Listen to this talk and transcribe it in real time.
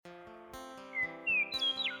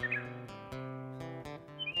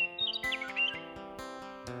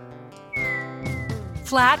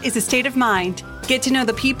Flat is a state of mind. Get to know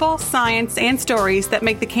the people, science, and stories that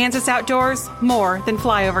make the Kansas outdoors more than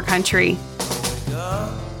flyover country.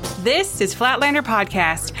 This is Flatlander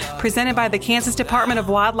Podcast, presented by the Kansas Department of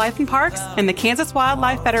Wildlife and Parks and the Kansas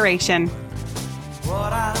Wildlife Federation.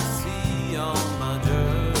 What I see on my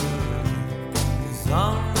journey is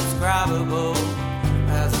undescribable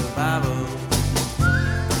as the Bible.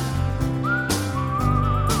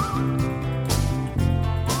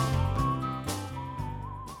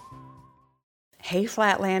 Hey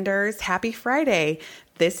Flatlanders, happy Friday.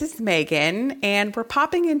 This is Megan, and we're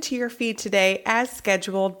popping into your feed today as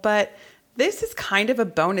scheduled, but this is kind of a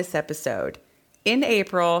bonus episode. In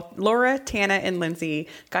April, Laura, Tana, and Lindsay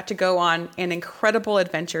got to go on an incredible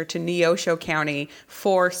adventure to Neosho County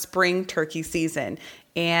for spring turkey season.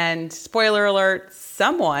 And spoiler alert,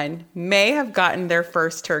 someone may have gotten their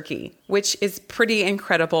first turkey, which is pretty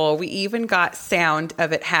incredible. We even got sound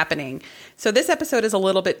of it happening. So this episode is a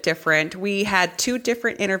little bit different. We had two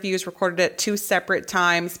different interviews recorded at two separate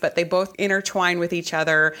times, but they both intertwine with each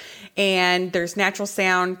other. And there's natural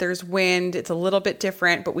sound, there's wind. It's a little bit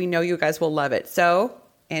different, but we know you guys will love it. So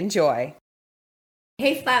enjoy.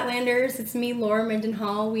 Hey Flatlanders, it's me, Laura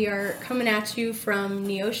Mendenhall. We are coming at you from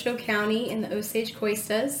Neosho County in the Osage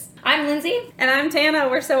Cuestas. I'm Lindsay. And I'm Tana.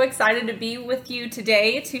 We're so excited to be with you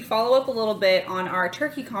today to follow up a little bit on our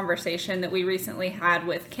turkey conversation that we recently had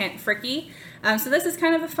with Kent Fricke. So this is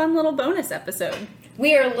kind of a fun little bonus episode.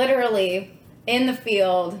 We are literally in the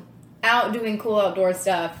field, out doing cool outdoor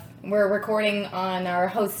stuff. We're recording on our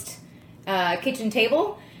host kitchen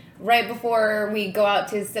table right before we go out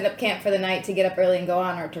to set up camp for the night to get up early and go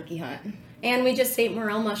on our turkey hunt. And we just ate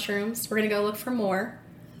morel mushrooms. We're going to go look for more.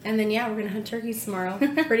 And then, we're going to hunt turkeys tomorrow.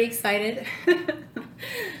 Pretty excited.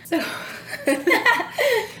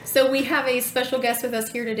 So we have a special guest with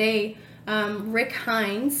us here today, Rick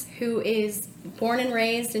Hines, who is born and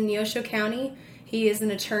raised in Neosho County. He is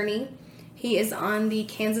an attorney. He is on the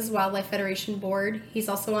Kansas Wildlife Federation board. He's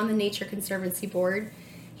also on the Nature Conservancy board.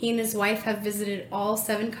 He and his wife have visited all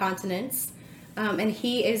 7 continents, and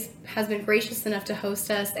he has been gracious enough to host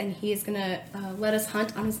us, and he is going to let us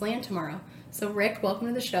hunt on his land tomorrow. So, Rick, welcome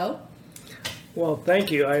to the show. Well, thank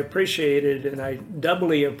you. I appreciate it, and I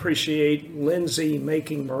doubly appreciate Lindsay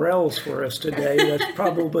making morels for us today. That's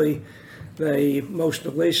probably the most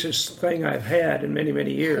delicious thing I've had in many,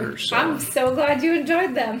 many years. So. I'm so glad you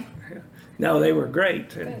enjoyed them. No, they were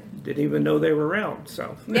great, and didn't even know they were around.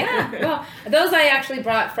 So yeah, well, those I actually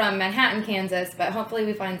brought from Manhattan, Kansas, but hopefully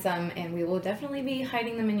we find some, and we will definitely be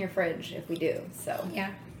hiding them in your fridge if we do. So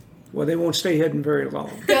yeah. Well, they won't stay hidden very long.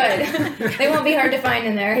 Good. They won't be hard to find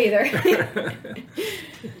in there either.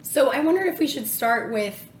 So I wondered if we should start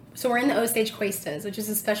with, so we're in the Osage Cuestas, which is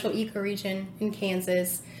a special ecoregion in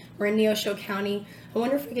Kansas. We're in Neosho County. I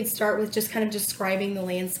wonder if we could start with just kind of describing the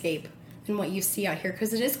landscape and what you see out here,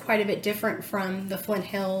 because it is quite a bit different from the Flint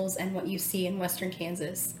Hills and what you see in western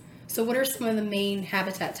Kansas. So what are some of the main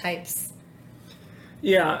habitat types?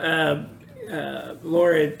 Yeah,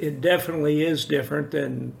 Laura, it definitely is different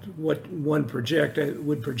than what one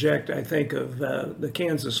would project, I think, of the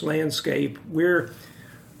Kansas landscape. We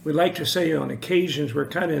like to say on occasions we're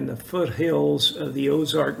kind of in the foothills of the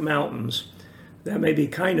Ozark Mountains. That may be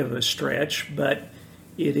kind of a stretch, but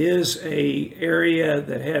it is an area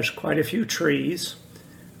that has quite a few trees,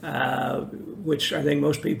 which I think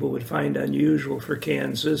most people would find unusual for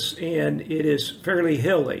Kansas, and it is fairly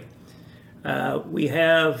hilly. We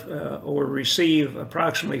have or receive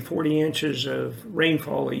approximately 40 inches of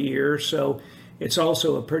rainfall a year, so it's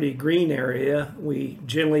also a pretty green area. We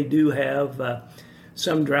generally do have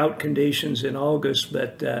some drought conditions in August,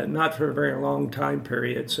 but not for a very long time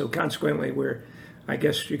period, so consequently we're, I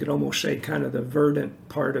guess you could almost say, kind of the verdant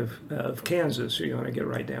part of Kansas, so you want to get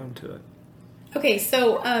right down to it. Okay,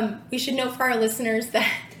 so we should know for our listeners that...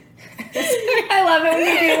 I love it when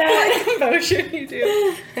you do that. Motion you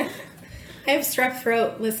do. I have strep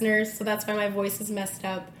throat, listeners, so that's why my voice is messed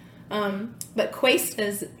up. But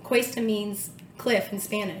cuesta means cliff in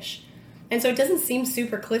Spanish. And so it doesn't seem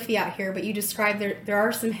super cliffy out here, but you described there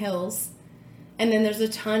are some hills, and then there's a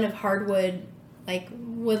ton of hardwood, like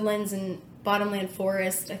woodlands and bottomland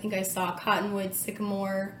forest. I think I saw cottonwood,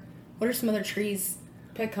 sycamore. What are some other trees?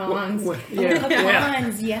 Pecans.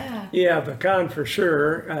 Pecans, yeah. Yeah, pecan for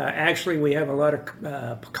sure. Actually, we have a lot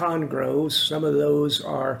of pecan groves. Some of those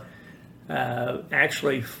are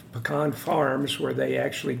actually pecan farms where they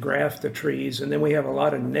actually graft the trees. And then we have a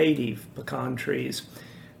lot of native pecan trees.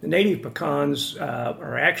 The native pecans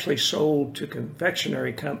are actually sold to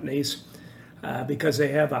confectionery companies because they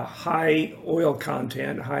have a high oil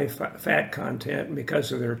content, high fat content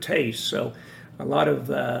because of their taste. So a lot of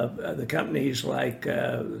the companies like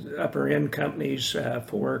upper end companies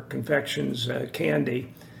for confections,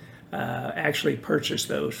 candy, actually purchase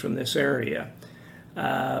those from this area.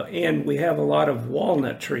 And we have a lot of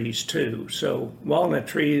walnut trees too. So walnut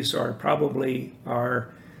trees are probably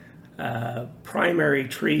our primary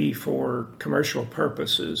tree for commercial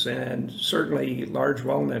purposes, and certainly large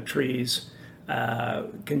walnut trees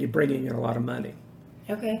can bring in a lot of money.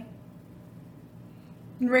 Okay.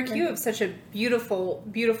 Rick, you have such a beautiful,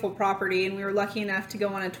 beautiful property, and we were lucky enough to go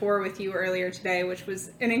on a tour with you earlier today, which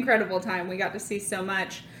was an incredible time. We got to see so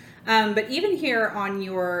much. But even here on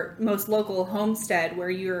your most local homestead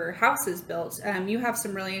where your house is built, you have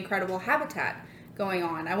some really incredible habitat going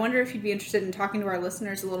on. I wonder if you'd be interested in talking to our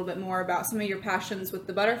listeners a little bit more about some of your passions with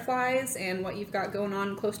the butterflies and what you've got going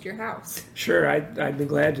on close to your house. Sure, I'd be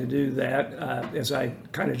glad to do that. As I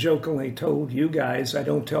kind of jokingly told you guys, I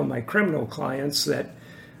don't tell my criminal clients that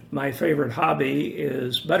my favorite hobby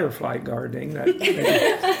is butterfly gardening.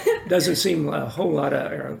 That doesn't seem a whole lot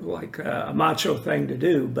of like a macho thing to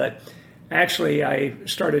do, but actually I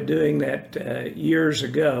started doing that years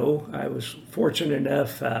ago. I was fortunate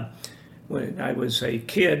enough when I was a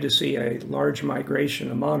kid to see a large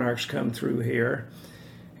migration of monarchs come through here,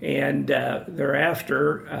 and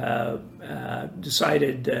thereafter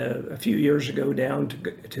decided a few years ago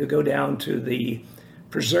to go down to the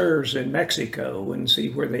preserves in Mexico and see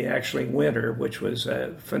where they actually winter, which was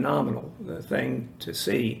a phenomenal thing to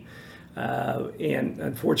see. And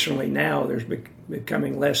unfortunately now there's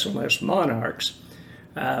becoming less and less monarchs.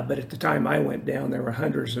 But at the time I went down, there were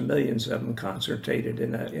hundreds of millions of them concentrated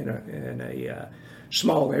in a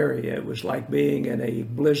small area. It was like being in a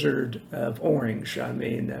blizzard of orange. I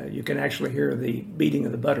mean, you can actually hear the beating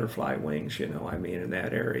of the butterfly wings, in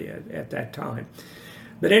that area at that time.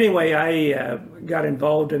 But anyway, I got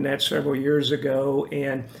involved in that several years ago,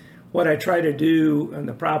 and what I try to do on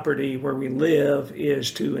the property where we live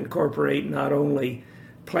is to incorporate not only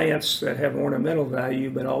plants that have ornamental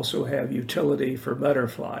value, but also have utility for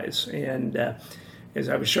butterflies. And as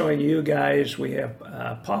I was showing you guys, we have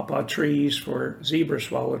pawpaw trees for zebra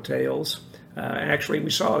swallowtails. Actually,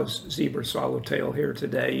 we saw a zebra swallowtail here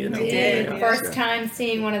today. We did. First time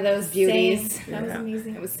seeing one of those beauties. Same. That was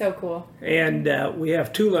amazing. It was so cool. And we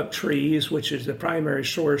have tulip trees, which is the primary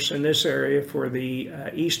source in this area for the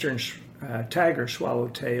eastern tiger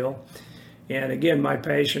swallowtail. And again, my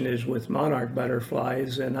passion is with monarch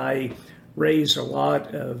butterflies, and I raise a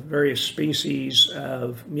lot of various species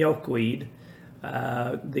of milkweed.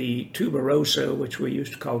 The tuberosa, which we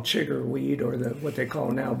used to call chiggerweed, or what they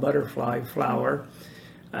call now butterfly flower.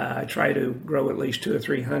 I try to grow at least 200 or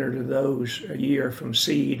 300 of those a year from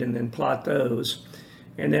seed and then plot those.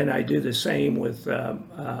 And then I do the same with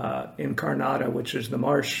incarnata, which is the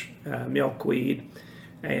marsh milkweed,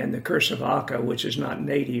 and the cursavaca, which is not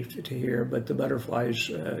native to here, but the butterflies,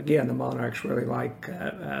 again, the monarchs really like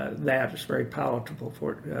that. It's very palatable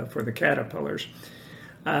for the caterpillars.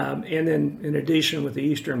 And then in addition with the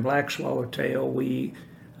eastern black swallowtail, we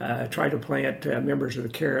try to plant members of the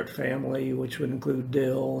carrot family, which would include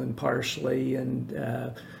dill and parsley and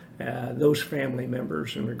those family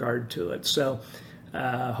members in regard to it. So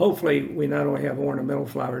hopefully we not only have ornamental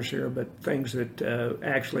flowers here, but things that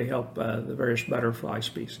actually help the various butterfly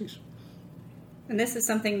species. And this is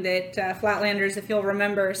something that Flatlanders, if you'll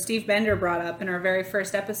remember, Steve Bender brought up in our very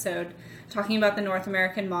first episode, talking about the North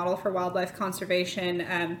American model for wildlife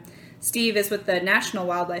conservation. Steve is with the National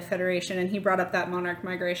Wildlife Federation, and he brought up that monarch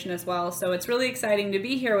migration as well. So it's really exciting to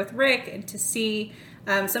be here with Rick and to see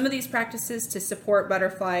some of these practices to support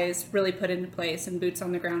butterflies really put into place and boots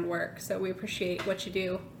on the ground work. So we appreciate what you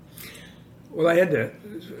do. Well, I had the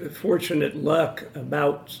fortunate luck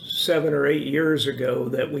about 7 or 8 years ago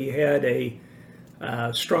that we had a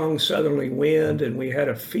strong southerly wind, and we had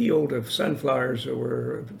a field of sunflowers. There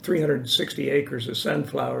were 360 acres of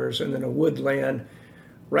sunflowers, and then a woodland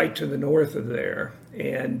right to the north of there.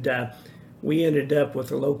 And we ended up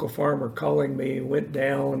with a local farmer calling me, went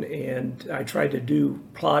down, and I tried to do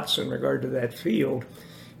plots in regard to that field.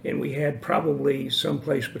 And we had probably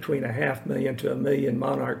someplace between 500,000 to 1 million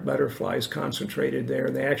monarch butterflies concentrated there.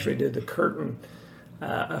 And they actually did the curtain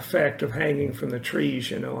effect of hanging from the trees,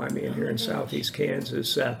 here in southeast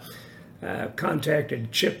Kansas.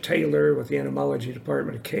 Contacted Chip Taylor with the entomology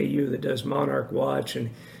department at KU that does Monarch Watch, and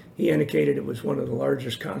he indicated it was one of the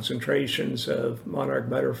largest concentrations of monarch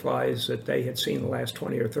butterflies that they had seen the last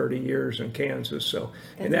 20 or 30 years in Kansas. So,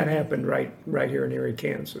 and that happened right here in Erie,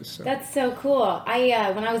 Kansas. So. That's so cool.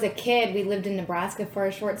 When I was a kid, we lived in Nebraska for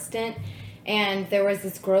a short stint, and there was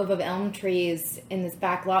this grove of elm trees in this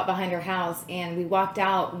back lot behind our house, and we walked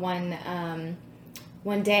out one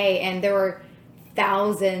day, and there were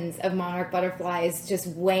thousands of monarch butterflies just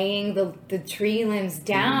weighing the tree limbs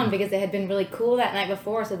down because it had been really cool that night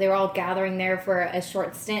before. So they were all gathering there for a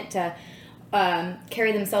short stint to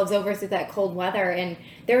carry themselves over through that cold weather. And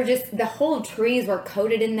they were just, the whole trees were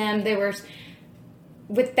coated in them. They were,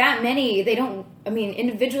 with that many, they don't, I mean,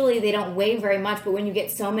 individually they don't weigh very much, but when you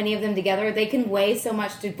get so many of them together, they can weigh so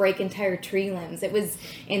much to break entire tree limbs. It was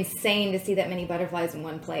insane to see that many butterflies in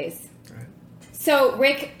one place. Right. So,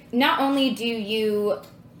 Rick, not only do you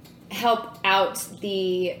help out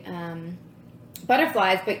the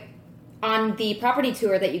butterflies, but on the property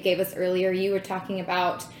tour that you gave us earlier, you were talking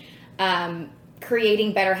about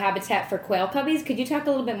creating better habitat for quail cubbies. Could you talk a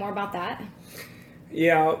little bit more about that?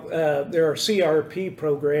 Yeah, there are CRP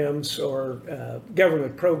programs or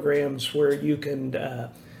government programs where you can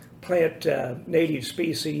plant native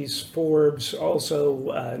species, forbs,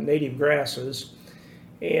 also native grasses.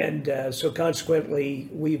 And so consequently,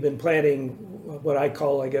 we've been planting what I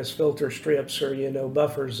call, I guess, filter strips or,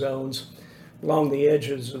 buffer zones along the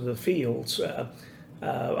edges of the fields.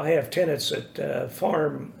 I have tenants at the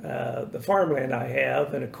farmland I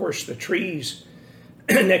have, and of course the trees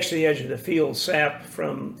next to the edge of the field sap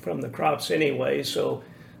from the crops anyway, so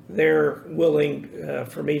they're willing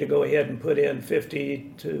for me to go ahead and put in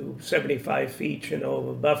 50 to 75 feet, of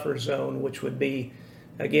a buffer zone, which would be,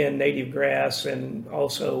 again, native grass and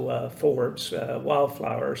also forbs,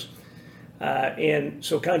 wildflowers. And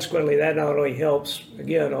so consequently, that not only helps,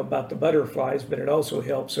 again, about the butterflies, but it also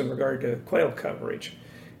helps in regard to quail coverage.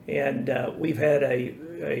 And we've had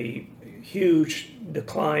a huge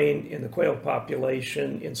decline in the quail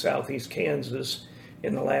population in southeast Kansas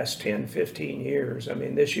in the last 10, 15 years. I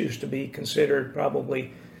mean, this used to be considered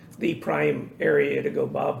probably the prime area to go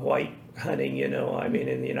bobwhite hunting, in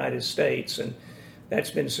the United States. And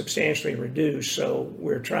that's been substantially reduced, so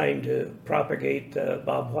we're trying to propagate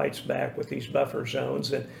bobwhites back with these buffer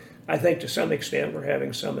zones. And I think to some extent we're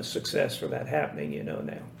having some success for that happening,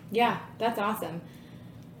 now. Yeah, that's awesome.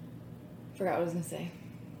 Forgot what I was going to say.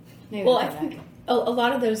 Maybe Well, I think a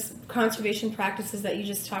lot of those conservation practices that you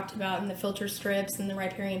just talked about and the filter strips and the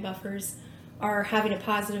riparian buffers are having a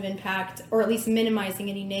positive impact, or at least minimizing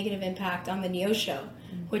any negative impact on the Neosho,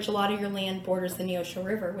 which a lot of your land borders the Neosho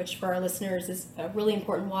River, which for our listeners is a really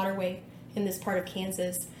important waterway in this part of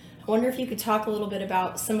Kansas. I wonder if you could talk a little bit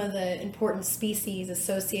about some of the important species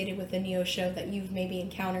associated with the Neosho that you've maybe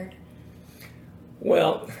encountered.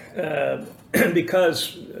 Well,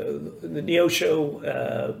 because the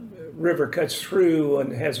Neosho River cuts through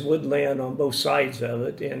and has woodland on both sides of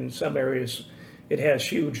it, in some areas it has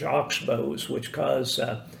huge oxbows, which cause,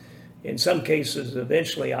 in some cases,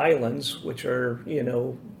 eventually islands, which are,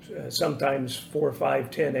 sometimes 4,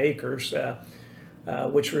 5, 10 acres,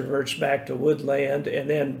 which reverts back to woodland. And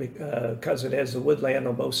then because it has the woodland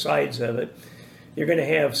on both sides of it, you're going to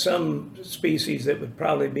have some species that would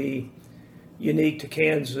probably be unique to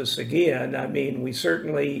Kansas again. I mean, we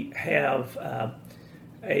certainly have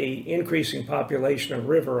a increasing population of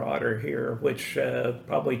river otter here, which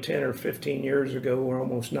probably 10 or 15 years ago were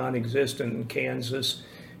almost non-existent in Kansas.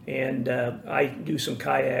 And I do some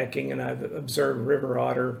kayaking, and I've observed river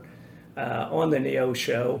otter on the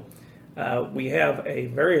Neosho. We have a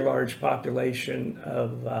very large population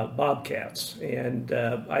of bobcats, and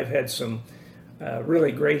I've had some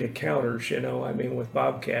really great encounters, with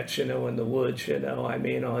bobcats, in the woods,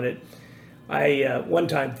 on it. I one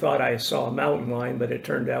time thought I saw a mountain lion, but it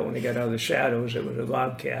turned out when it got out of the shadows, it was a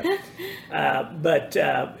bobcat. But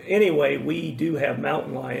anyway, we do have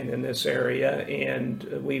mountain lion in this area, and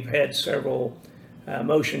we've had several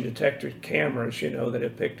motion detector cameras, that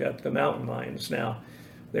have picked up the mountain lions. Now,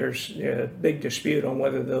 there's a big dispute on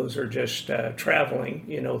whether those are just traveling,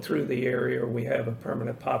 through the area, or we have a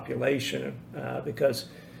permanent population, because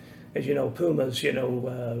as you know, pumas,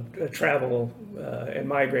 travel and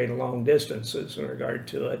migrate long distances in regard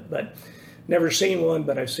to it. But never seen one,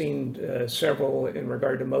 but I've seen several in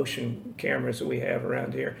regard to motion cameras that we have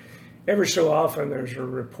around here. Ever so often there's a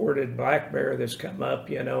reported black bear that's come up, on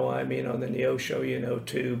the Neosho,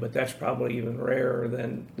 too, but that's probably even rarer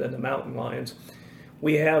than the mountain lions.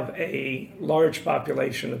 We have a large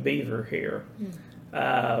population of beaver here.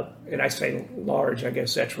 And I say large, I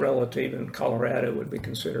guess that's relative. In Colorado, it would be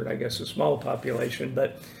considered, I guess, a small population.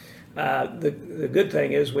 But the good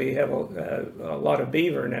thing is we have a lot of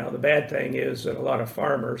beaver now. The bad thing is that a lot of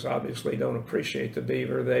farmers obviously don't appreciate the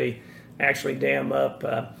beaver. They actually dam up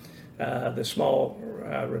the small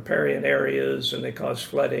riparian areas, and they cause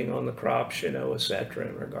flooding on the crops, et cetera,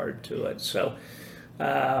 in regard to it. So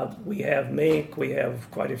we have mink. We have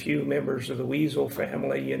quite a few members of the weasel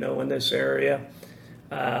family, in this area.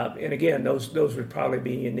 And again, those would probably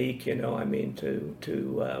be unique,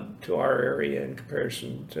 to our area in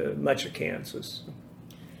comparison to much of Kansas.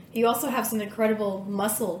 You also have some incredible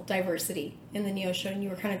mussel diversity in the Neosho, and you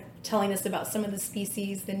were kind of telling us about some of the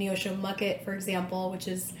species, the Neosho mucket, for example, which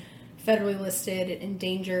is federally listed,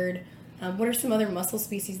 endangered. What are some other mussel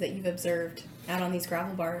species that you've observed out on these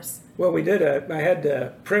gravel bars? Well, I had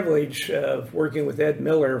the privilege of working with Ed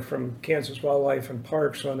Miller from Kansas Wildlife and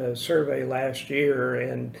Parks on a survey last year,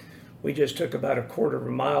 and we just took about a quarter of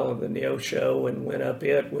a mile of the Neosho and went up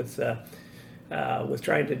it with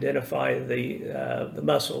trying to identify the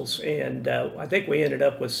mussels, and I think we ended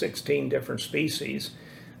up with 16 different species.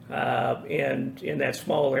 And in that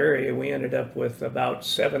small area, we ended up with about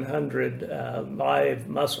 700 live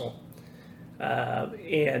mussel.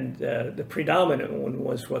 And the predominant one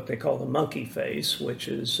was what they call the monkey face, which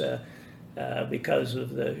is because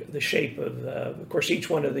of the shape of course, each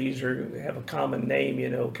one of these have a common name,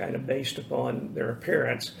 kind of based upon their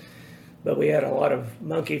appearance. But we had a lot of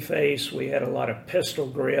monkey face. We had a lot of pistol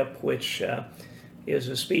grip, which is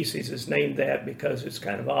a species that's named that because it's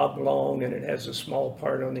kind of oblong and it has a small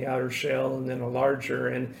part on the outer shell and then a larger,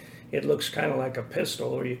 and it looks kind of like a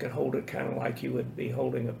pistol, or you can hold it kind of like you would be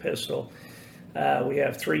holding a pistol. We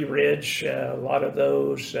have three ridge, a lot of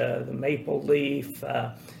those, the maple leaf,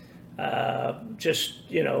 just,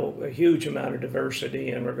 a huge amount of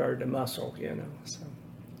diversity in regard to mussel, so.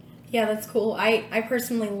 Yeah, that's cool. I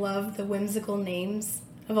personally love the whimsical names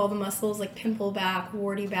of all the mussels, like pimpleback,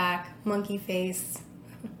 wartyback, monkey face.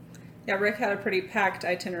 Yeah, Rick had a pretty packed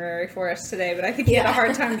itinerary for us today, but I think he had a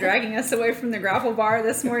hard time dragging us away from the gravel bar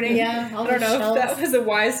this morning. Yeah, I don't know if that was a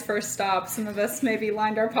wise first stop. Some of us maybe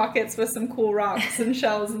lined our pockets with some cool rocks and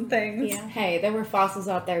shells and things. Yeah. Hey, there were fossils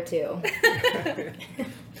out there too.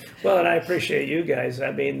 Well, and I appreciate you guys.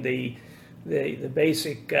 I mean, the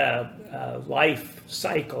basic life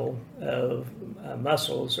cycle of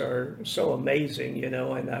mussels are so amazing,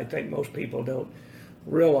 and I think most people don't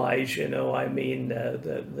realize,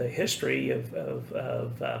 the history of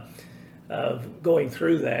going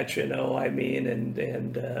through that, and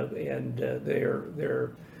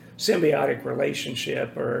their symbiotic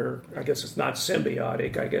relationship, or I guess it's not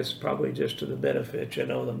symbiotic, I guess probably just to the benefit,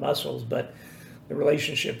 the mussels, but the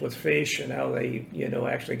relationship with fish and how they,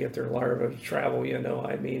 actually get their larvae to travel,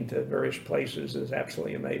 to various places is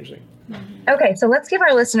absolutely amazing. Okay, so let's give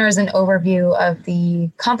our listeners an overview of the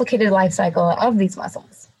complicated life cycle of these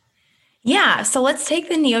mussels. Yeah, so let's take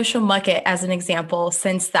the Neosho mucket as an example,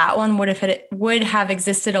 since that one would have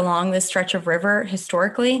existed along this stretch of river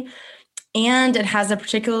historically, and it has a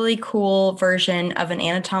particularly cool version of an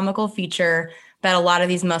anatomical feature that a lot of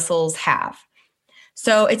these mussels have.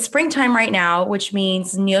 So it's springtime right now, which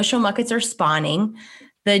means Neosho muckets are spawning.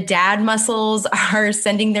 The dad mussels are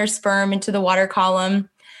sending their sperm into the water column,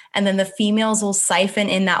 and then the females will siphon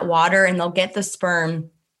in that water and they'll get the sperm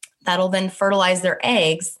that'll then fertilize their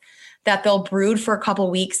eggs that they'll brood for a couple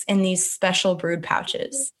weeks in these special brood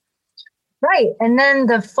pouches. Right. And then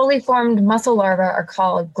the fully formed mussel larvae are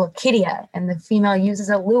called Glochidia, and the female uses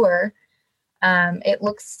a lure. It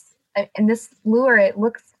looks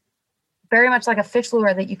very much like a fish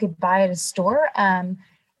lure that you could buy at a store.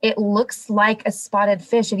 It looks like a spotted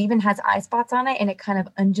fish. It even has eye spots on it, and it kind of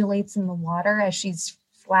undulates in the water as she's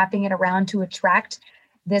flapping it around to attract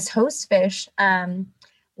this host fish,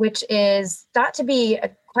 which is thought to be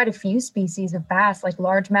quite a few species of bass, like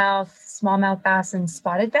largemouth, smallmouth bass, and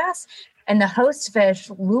spotted bass. And the host fish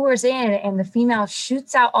lures in, and the female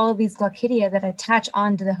shoots out all of these Glochidia that attach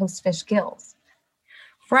onto the host fish gills.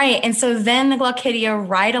 Right. And so then the Glochidia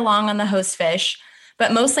ride along on the host fish,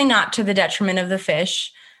 but mostly not to the detriment of the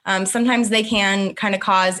fish. Sometimes they can kind of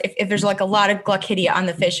cause, if there's like a lot of Glochidia on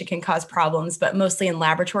the fish, it can cause problems, but mostly in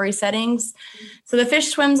laboratory settings. So the fish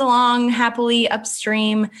swims along happily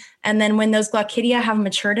upstream. And then when those Glochidia have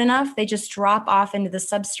matured enough, they just drop off into the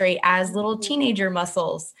substrate as little teenager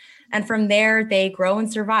mussels. And from there, they grow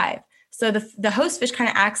and survive. So the host fish kind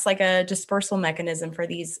of acts like a dispersal mechanism for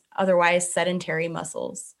these otherwise sedentary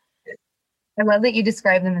mussels. I love that you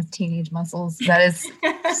describe them as teenage mussels. That is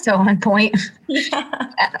so on point.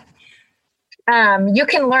 Yeah. You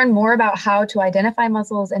can learn more about how to identify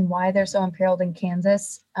mussels and why they're so imperiled in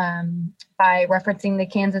Kansas by referencing the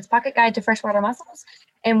Kansas Pocket Guide to Freshwater Mussels.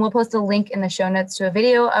 And we'll post a link in the show notes to a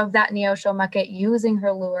video of that Neosho mucket using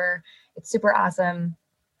her lure. It's super awesome.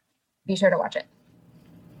 Be sure to watch it.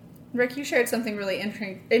 Rick, you shared something really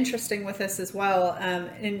interesting with us as well,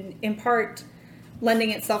 in part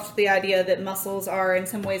lending itself to the idea that mussels are in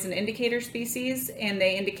some ways an indicator species, and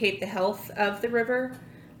they indicate the health of the river.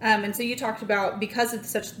 And so you talked about, because of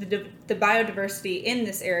the biodiversity in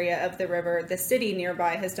this area of the river, the city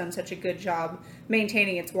nearby has done such a good job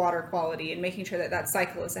maintaining its water quality and making sure that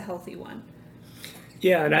cycle is a healthy one.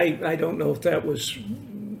 Yeah, and I don't know if that was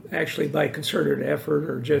actually by concerted effort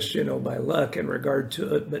or just, by luck in regard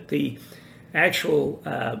to it, but the actual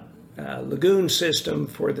lagoon system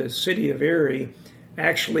for the city of Erie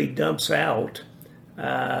actually dumps out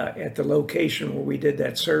at the location where we did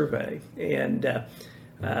that survey. And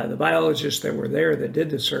the biologists that were there that did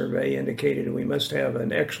the survey indicated we must have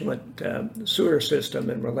an excellent sewer system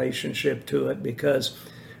in relationship to it, because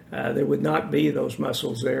there would not be those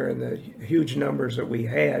mussels there in the huge numbers that we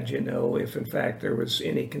had, if in fact there was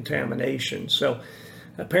any contamination. So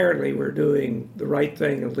apparently we're doing the right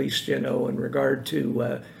thing, at least, in regard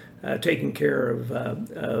to taking care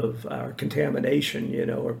of our contamination,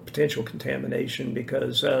 or potential contamination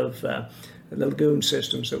because of the lagoon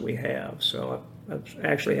systems that we have. So I'm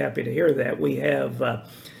actually happy to hear that. We have,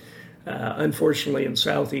 unfortunately, in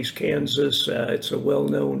southeast Kansas, it's a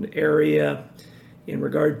well-known area in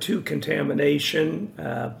regard to contamination.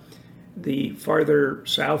 The farther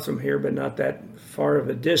south from here, but not that far of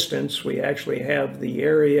a distance, we actually have the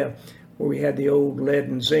area where we had the old lead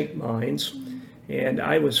and zinc mines. And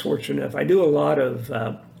I was fortunate enough, I do a lot of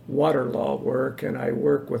water law work, and I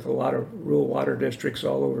work with a lot of rural water districts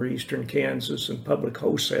all over eastern Kansas and public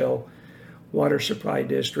wholesale water supply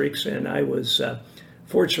districts. And I was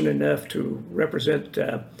fortunate enough to represent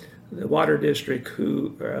the water district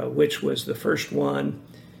which was the first one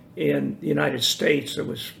in the United States that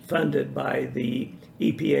was funded by the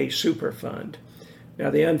EPA Superfund. Now,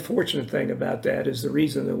 the unfortunate thing about that is the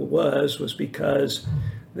reason it was because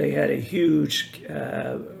they had a huge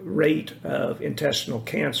rate of intestinal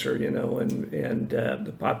cancer, and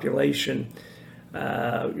the population,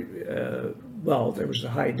 there was a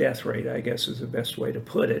high death rate, I guess is the best way to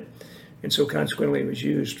put it. And so consequently it was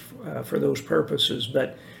used for those purposes.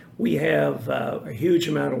 But we have a huge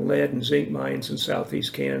amount of lead and zinc mines in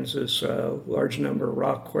southeast Kansas, a large number of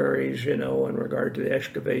rock quarries, in regard to the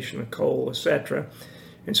excavation of coal, etc.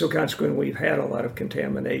 And so consequently, we've had a lot of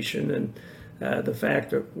contamination. And the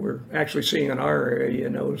fact that we're actually seeing in our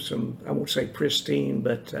area, some, I won't say pristine,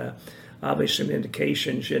 but obviously some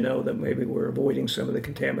indications, that maybe we're avoiding some of the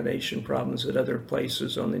contamination problems that other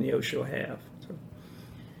places on the Neosho have. So.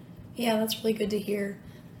 Yeah, that's really good to hear.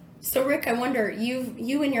 So, Rick, I wonder,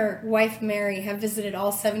 you and your wife, Mary, have visited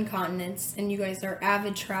all 7 continents, and you guys are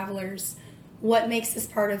avid travelers. What makes this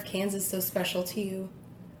part of Kansas so special to you,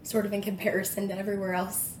 sort of in comparison to everywhere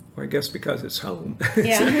else? Well, I guess because it's home.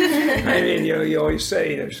 Yeah. I mean, you always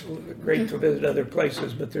say it's great to visit other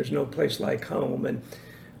places, but there's no place like home. And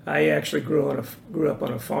I actually grew up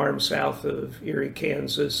on a farm south of Erie,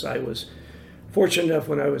 Kansas. I was fortunate enough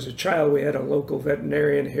when I was a child, we had a local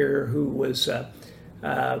veterinarian here who was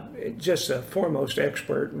just a foremost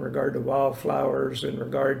expert in regard to wildflowers, in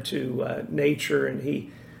regard to nature, and he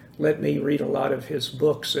let me read a lot of his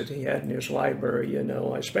books that he had in his library,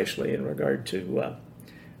 especially in regard to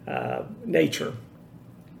nature.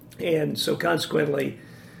 And so consequently,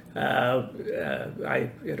 I,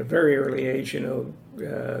 at a very early age,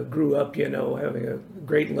 grew up, having a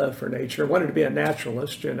great love for nature. I wanted to be a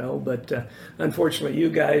naturalist, but unfortunately you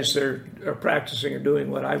guys are practicing or doing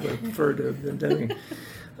what I would prefer to have been doing.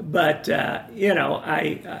 But,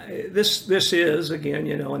 this is, again,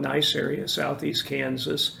 a nice area, southeast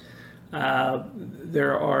Kansas.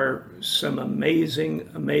 There are some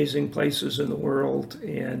amazing places in the world,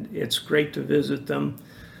 and it's great to visit them.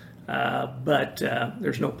 But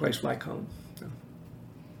there's no place like home. So.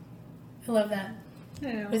 I love that.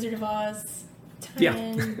 Yeah. Wizard of Oz. Yeah.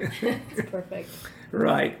 It's perfect.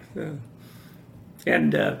 Right.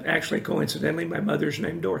 And actually, coincidentally, my mother's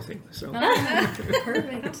named Dorothy. So.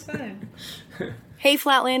 Perfect. Fun. Hey,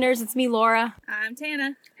 Flatlanders, it's me, Laura. I'm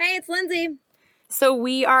Tana. Hey, it's Lindsay. So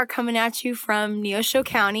we are coming at you from Neosho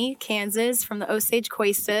County, Kansas, from the Osage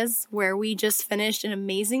Cuestas, where we just finished an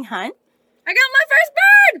amazing hunt. I got my first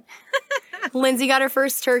bird! Lindsay got her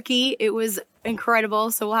first turkey. It was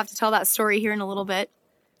incredible, so we'll have to tell that story here in a little bit.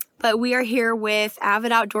 But we are here with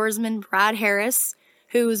avid outdoorsman Brad Harris,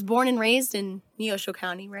 who was born and raised in Neosho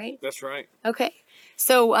County, right? That's right. Okay.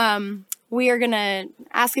 So we are going to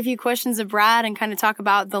ask a few questions of Brad and kind of talk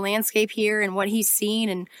about the landscape here and what he's seen,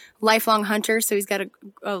 and lifelong hunter, so he's got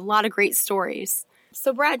a lot of great stories.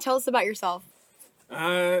 So Brad, tell us about yourself.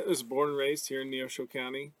 I was born and raised here in Neosho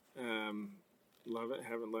County. Love it.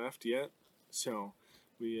 Haven't left yet. So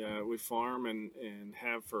we farm and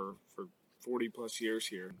have for 40 plus years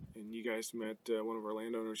here. And you guys met one of our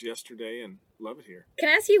landowners yesterday and love it here. Can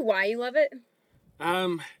I ask you why you love it?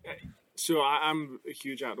 So I'm a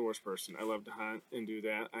huge outdoors person. I love to hunt and do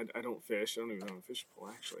that. I don't fish. I don't even own a fishing pole,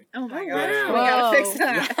 actually. Oh my But, gosh, we gotta fix Whoa.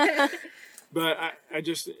 that. But I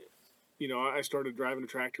just, I started driving a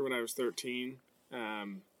tractor when I was 13.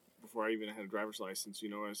 Before I even had a driver's license,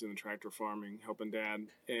 I was in the tractor farming, helping Dad,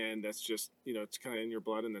 and that's just, it's kind of in your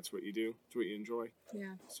blood, and that's what you do. It's what you enjoy.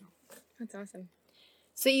 Yeah, So that's awesome.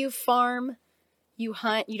 So you farm, you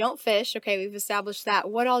hunt, you don't fish. Okay, we've established that.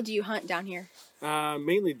 What all do you hunt down here?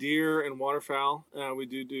 mainly deer and waterfowl. We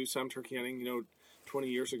do some turkey hunting. 20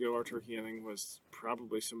 years ago, our turkey hunting was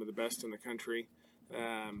probably some of the best in the country,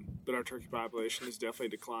 but our turkey population has definitely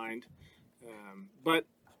declined. But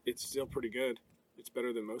it's still pretty good. It's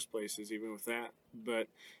better than most places, even with that. But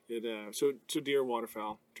so deer,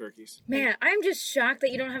 waterfowl, turkeys. Man, I'm just shocked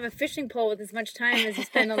that you don't have a fishing pole with as much time as you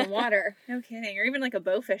spend on the water. No kidding. Or even like a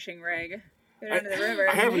bow fishing rig. Go down to the river.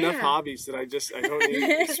 I have enough Yeah. hobbies that I don't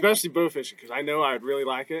need, especially bow fishing, because I know I would really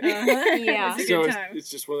like it. Yeah. It's a So good it's, time. it's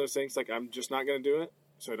just one of those things. Like, I'm just not going to do it,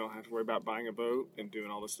 so I don't have to worry about buying a boat and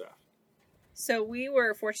doing all this stuff. So we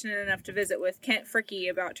were fortunate enough to visit with Kent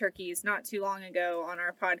Fricke about turkeys not too long ago on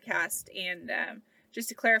our podcast. And just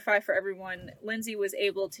to clarify for everyone, Lindsay was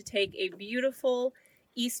able to take a beautiful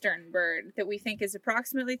eastern bird that we think is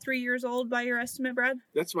approximately 3 years old by your estimate, Brad.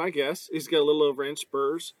 That's my guess. He's got a little over inch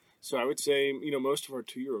spurs. So I would say, most of our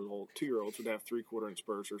 2-year-olds would have 3/4 inch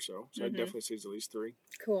spurs or so. So I'd definitely say he's at least 3.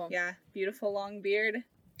 Cool. Yeah, beautiful long beard.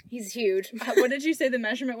 He's huge. What did you say the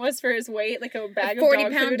measurement was for his weight? Like a bag of 40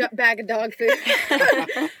 dog pound food? bag of dog food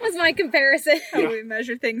was my comparison. How we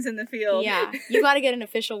measure things in the field. Yeah. You got to get an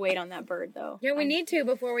official weight on that bird, though. Yeah, we need to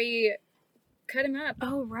before we cut him up.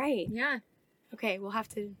 Oh, right. Yeah. Okay, we'll have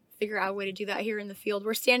to figure out a way to do that here in the field.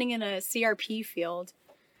 We're standing in a CRP field,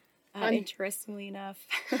 interestingly enough.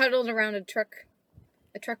 Huddled around a truck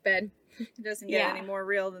bed. It doesn't get Yeah. any more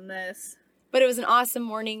real than this. But it was an awesome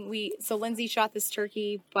morning. So Lindsay shot this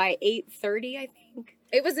turkey by 8:30, I think.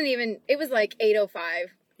 It was like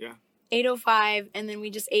 8:05. Yeah. 8:05, and then we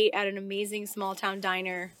just ate at an amazing small town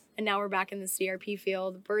diner. And now we're back in the CRP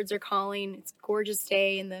field. Birds are calling. It's a gorgeous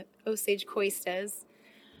day in the Osage Coistas.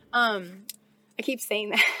 I keep saying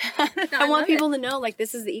that. I want love people to know, like,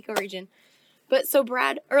 this is the ecoregion. But so,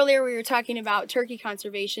 Brad, earlier we were talking about turkey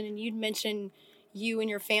conservation, and you'd mentioned you and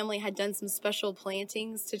your family had done some special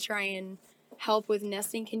plantings to try and help with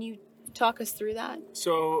nesting. Can you talk us through that?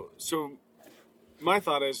 So my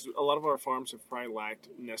thought is a lot of our farms have probably lacked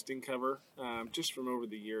nesting cover. Just from over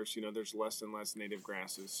the years, there's less and less native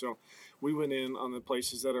grasses. So we went in on the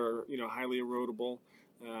places that are, highly erodible,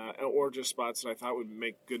 or just spots that I thought would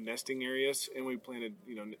make good nesting areas. And we planted,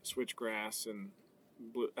 switchgrass and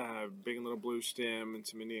big and little blue stem and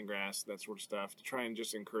some Indian grass, that sort of stuff, to try and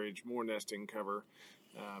just encourage more nesting cover.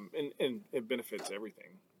 And it benefits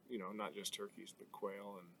everything, not just turkeys, but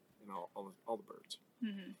quail and all the birds.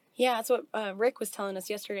 Mm-hmm. Yeah, that's what Rick was telling us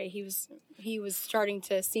yesterday. He was starting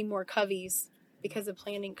to see more coveys because of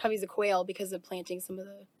planting coveys of quail because of planting some of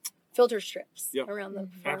the filter strips Yep. around the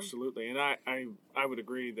farm. Absolutely, and I would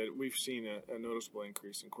agree that we've seen a noticeable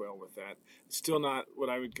increase in quail with that. It's still not what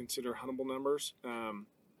I would consider huntable numbers.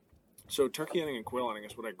 So turkey hunting and quail hunting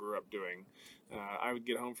is what I grew up doing. I would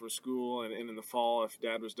get home from school, and in the fall, if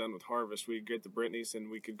Dad was done with harvest, we'd get the Brittany's and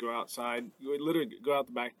we could go outside. We'd literally go out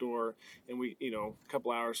the back door, and we, a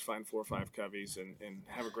couple hours, find 4 or 5 coveys and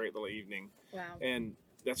have a great little evening. Wow. And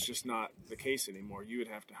that's just not the case anymore. You would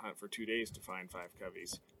have to hunt for 2 days to find 5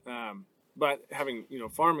 coveys. But having,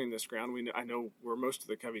 farming this ground, I know where most of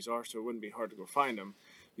the coveys are, so it wouldn't be hard to go find them.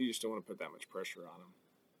 You just don't want to put that much pressure on them.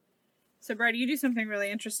 So, Brad, you do something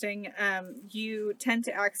really interesting. You tend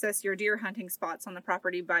to access your deer hunting spots on the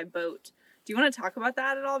property by boat. Do you want to talk about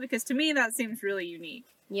that at all? Because to me, that seems really unique.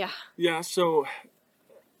 Yeah. Yeah, so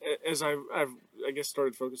as I've I guess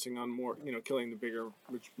started focusing on more, killing the bigger,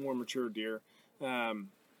 more mature deer,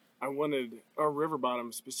 I wanted our river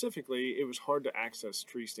bottom specifically. It was hard to access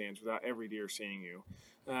tree stands without every deer seeing you.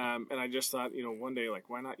 And I just thought, one day,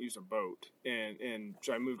 like, why not use a boat? And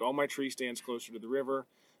so I moved all my tree stands closer to the river.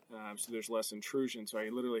 So there's less intrusion, so I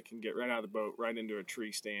literally can get right out of the boat, right into a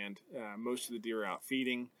tree stand. Most of the deer are out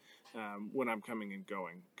feeding when I'm coming and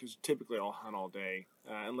going, because typically I'll hunt all day,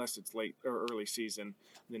 unless it's late or early season,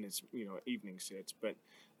 then it's, evening sits. But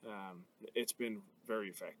it's been very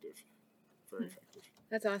effective, very effective.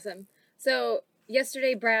 That's awesome. So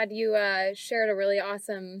yesterday, Brad, you shared a really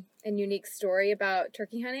awesome and unique story about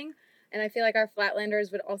turkey hunting. And I feel like our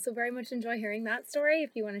Flatlanders would also very much enjoy hearing that story if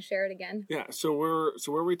you want to share it again. Yeah, so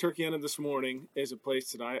where we turkey hunted this morning is a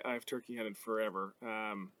place that I've turkey hunted forever.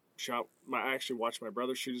 I actually watched my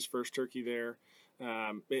brother shoot his first turkey there.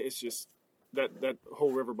 It's just that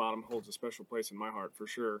whole river bottom holds a special place in my heart for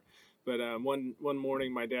sure. But one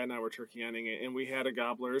morning, my dad and I were turkey hunting, and we had a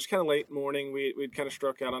gobbler. It was kind of late morning. We'd kind of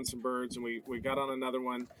struck out on some birds, and we got on another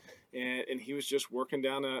one, and he was just working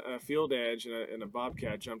down a field edge, and a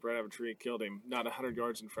bobcat jumped right out of a tree and killed him, not 100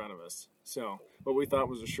 yards in front of us. So what we thought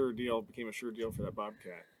was a sure deal became a sure deal for that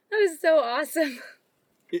bobcat. That was so awesome.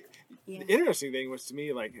 The interesting thing was, to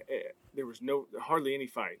me, there was hardly any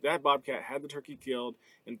fight. That bobcat had the turkey killed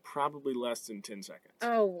in probably less than 10 seconds.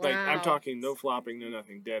 Oh, wow. I'm talking no flopping, no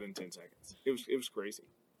nothing, dead in 10 seconds. It was crazy.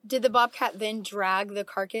 Did the bobcat then drag the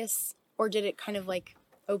carcass, or did it kind of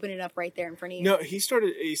open it up right there in front of you? No, he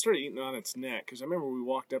started eating on its neck, because I remember we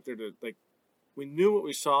walked up there to we knew what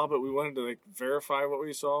we saw, but we wanted to verify what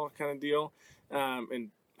we saw, kind of deal.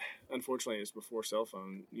 And unfortunately, it's before cell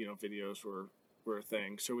phone, videos were a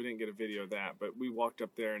thing, so we didn't get a video of that. But we walked up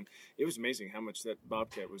there, and it was amazing how much that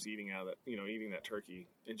bobcat was eating out of that, eating that turkey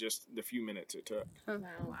in just the few minutes it took. Oh,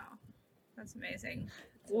 wow. That's amazing.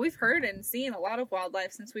 Well, we've heard and seen a lot of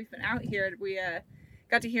wildlife since we've been out here. We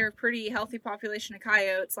got to hear a pretty healthy population of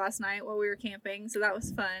coyotes last night while we were camping, so that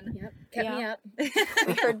was fun. Yep, kept me up.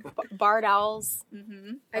 We heard barred owls.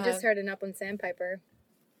 Mm-hmm. I just heard an upland sandpiper.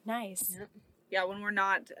 Nice. Yep. Yeah, when we're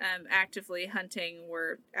not actively hunting,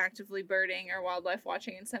 we're actively birding or wildlife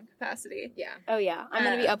watching in some capacity. Yeah. Oh, yeah. I'm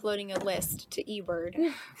going to be uploading a list to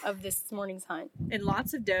eBird of this morning's hunt. And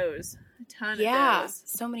lots of does. A ton of does.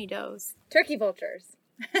 So many does. Turkey vultures.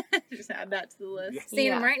 Just add that to the list.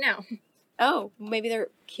 Seeing them right now. Oh, maybe they're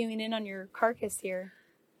queuing in on your carcass here.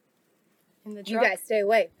 In the truck. You guys stay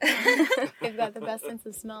away. They've got the best sense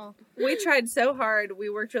of smell. We tried so hard. We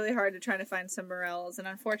worked really hard to try to find some morels, and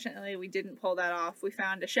unfortunately, we didn't pull that off. We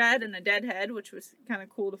found a shed and a deadhead, which was kind of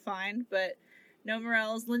cool to find, but no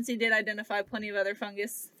morels. Lindsay did identify plenty of other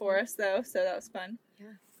fungus for us, though, so that was fun.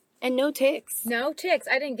 Yeah. And no ticks. No ticks.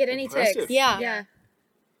 I didn't get any Impressive. ticks. Yeah. Yeah.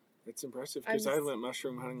 It's impressive, because I went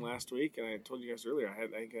mushroom hunting last week, and I told you guys earlier I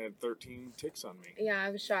think I had 13 ticks on me. Yeah,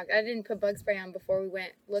 I was shocked. I didn't put bug spray on before we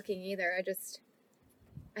went looking either.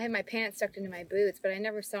 I had my pants tucked into my boots, but I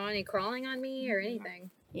never saw any crawling on me or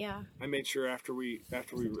anything. Yeah. I made sure after we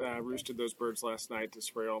roosted those birds last night to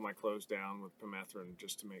spray all my clothes down with permethrin,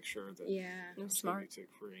 just to make sure that Yeah. I'm smart. tick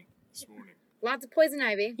free this morning. Lots of poison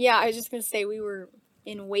ivy. Yeah, I was just going to say we were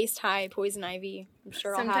in waist-high poison ivy. I'm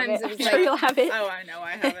sure I'll have Sometimes it. it was I'm sure you'll have it. Oh, I know.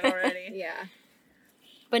 I have it already. Yeah.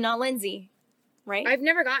 But not Lindsay, right? I've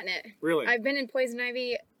never gotten it. Really? I've been in poison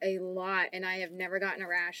ivy a lot, and I have never gotten a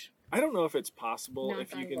rash. I don't know if it's possible, Knock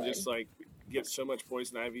if you on can wood. just get so much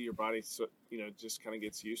poison ivy, your body just kind of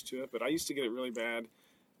gets used to it. But I used to get it really bad.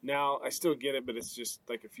 Now I still get it, but it's just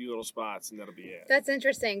a few little spots, and that'll be it. That's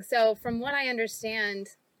interesting. So from what I understand,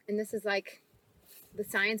 and this is the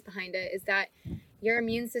science behind it, is that your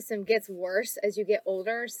immune system gets worse as you get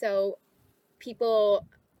older. So people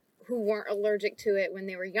who weren't allergic to it when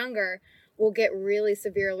they were younger will get really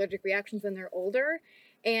severe allergic reactions when they're older.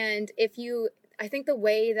 And I think the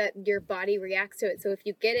way that your body reacts to it, so if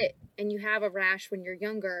you get it and you have a rash when you're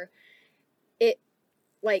younger, it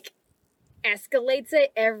escalates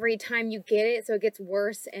it every time you get it. So it gets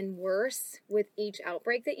worse and worse with each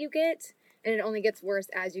outbreak that you get. And it only gets worse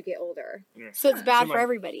as you get older. So it's bad for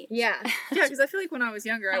everybody. Yeah. Yeah, because I feel like when I was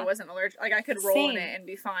younger, I wasn't allergic. I could roll in Same. it and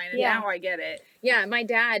be fine, and Yeah. now I get it. Yeah, my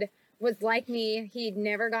dad was like me. He'd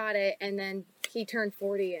never got it, and then he turned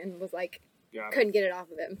 40 and was couldn't get it off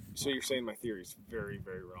of him. So you're saying my theory is very,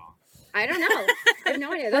 very wrong. I don't know. I have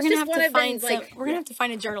no idea. We're That's gonna just have what to I've find been we're gonna have to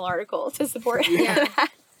find a journal article to support Yeah.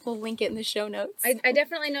 that. We'll link it in the show notes. I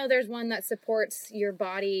definitely know there's one that supports your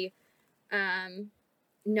body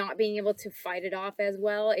not being able to fight it off as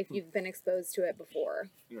well if you've been exposed to it before.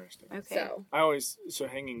 Interesting. Okay. So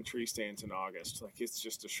hanging tree stands in August, it's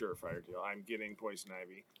just a surefire deal. I'm getting poison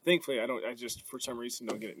ivy. Thankfully, I just for some reason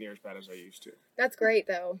don't get it near as bad as I used to. that's great,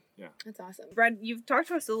 though. Yeah. That's awesome. Brad, you've talked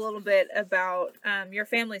to us a little bit about your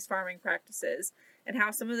family's farming practices and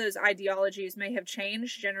how some of those ideologies may have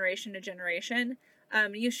changed generation to generation.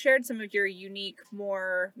 You shared some of your unique,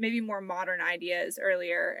 maybe more modern ideas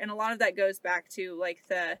earlier, and a lot of that goes back to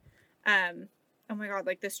the,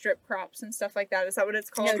 the strip crops and stuff like that. Is that what it's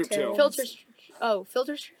called? No-till. Filter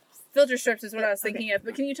strips. Filter strips is what I was thinking of.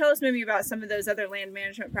 But can you tell us maybe about some of those other land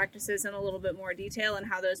management practices in a little bit more detail and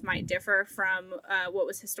how those might differ from what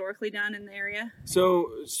was historically done in the area? So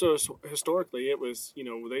historically, it was,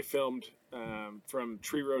 they filmed from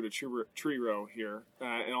tree row to tree row here,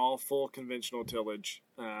 and all full conventional tillage.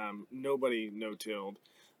 Nobody no-tilled.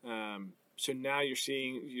 So now you're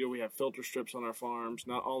seeing, we have filter strips on our farms.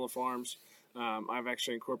 Not all the farms. I've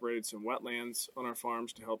actually incorporated some wetlands on our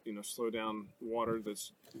farms to help, slow down water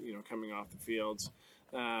that's, coming off the fields.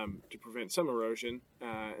 to prevent some erosion,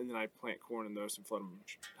 and then I plant corn in those and flood them,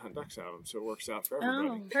 hunt ducks out of them. So it works out for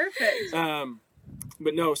everybody. Oh, perfect.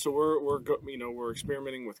 But no, so we're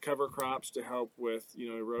experimenting with cover crops to help with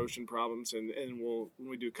erosion problems, and when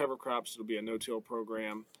we do cover crops, it'll be a no-till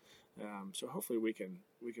program. So hopefully we can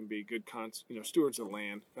be good stewards of the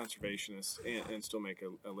land, conservationists, and still make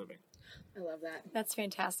a living. I love that. That's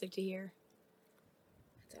fantastic to hear.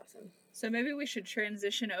 That's awesome. So maybe we should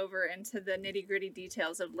transition over into the nitty-gritty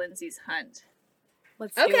details of Lindsay's hunt.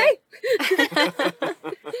 Let's do Okay. it.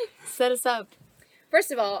 Set us up.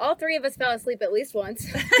 First of all three of us fell asleep at least once.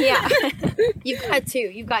 Yeah. You've got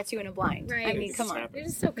to in a blind. Right. I mean, come on. They're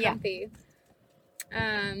just so Yeah. comfy.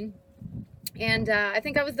 And I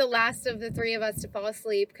think I was the last of the three of us to fall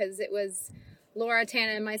asleep because it was Laura,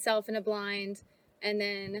 Tana, and myself in a blind, and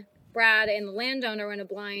then Brad and the landowner were in a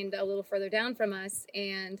blind a little further down from us.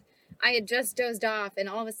 And I had just dozed off, and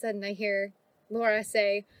all of a sudden I hear Laura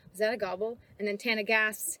say, "Was that a gobble?" And then Tana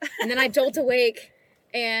gasps, and then I jolt awake.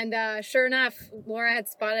 And sure enough, Laura had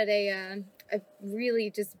spotted a really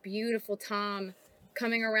just beautiful tom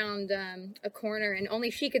coming around a corner, and only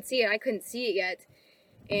she could see it. I couldn't see it yet.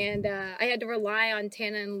 And I had to rely on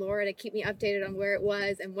Tana and Laura to keep me updated on where it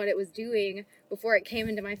was and what it was doing before it came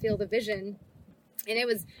into my field of vision. And it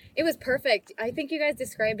was perfect. I think you guys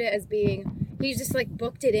described it as being, he just like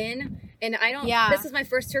booked it in. And this was my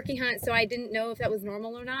first turkey hunt, so I didn't know if that was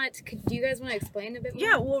normal or not. Do you guys want to explain a bit more?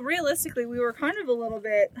 Yeah, well, realistically, we were kind of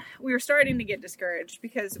we were starting to get discouraged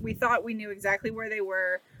because we thought we knew exactly where they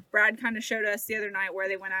were. Brad kind of showed us the other night where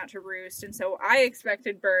they went out to roost. And so I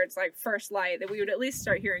expected birds, like first light, that we would at least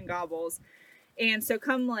start hearing gobbles. And so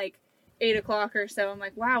come like 8 o'clock or so, I'm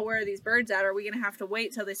like, wow, where are these birds at? Are we going to have to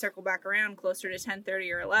wait till they circle back around closer to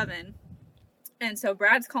 10:30 or 11? And so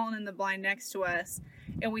Brad's calling in the blind next to us,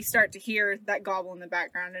 and we start to hear that gobble in the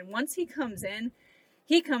background. And once he comes in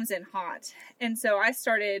hot. And so I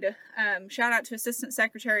started, shout out to Assistant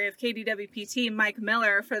Secretary of KDWPT, Mike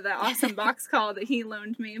Miller, for the awesome box call that he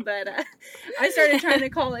loaned me. But I started trying to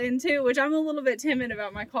call in too, which I'm a little bit timid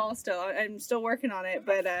about my call still. I'm still working on it.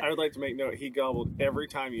 But I would like to make note, he gobbled every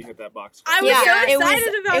time you hit that box call. I was so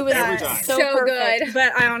excited about it was that. Every time. So good.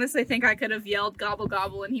 But I honestly think I could have yelled gobble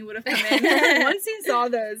gobble and he would have come in. Once he saw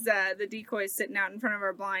those the decoys sitting out in front of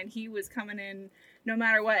our blind, he was coming in no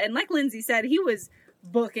matter what. And like Lindsay said, he was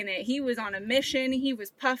booking it. He was on a mission. He was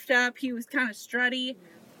puffed up. He was kind of strutty.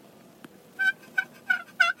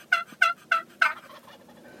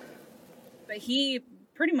 But he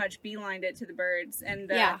pretty much beelined it to the birds.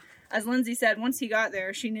 And as Lindsay said, once he got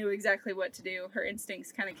there, she knew exactly what to do. Her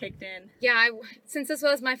instincts kind of kicked in. Yeah, since this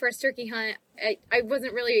was my first turkey hunt, I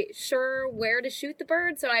wasn't really sure where to shoot the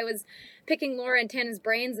bird, so I was picking Laura and Tana's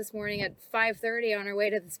brains this morning at 5:30 on our way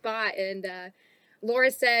to the spot, and Laura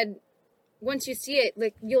said, once you see it,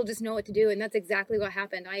 like, you'll just know what to do, and that's exactly what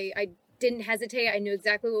happened. I didn't hesitate. I knew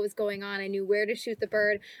exactly what was going on. I knew where to shoot the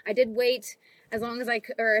bird. I did wait as long as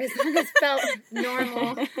felt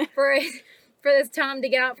normal for this tom to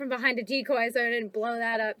get out from behind a decoy so I didn't blow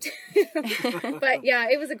that up. But yeah,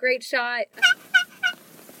 it was a great shot.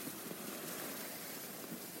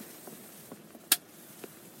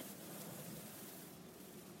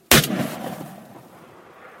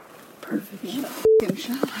 Perfect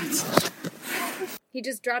shot. He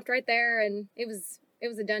just dropped right there, and it was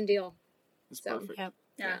a done deal. It's So, perfect. Yep.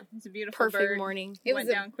 Yeah, it's a beautiful Perfect bird. morning. It It went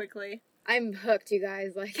was down quickly. I'm hooked, you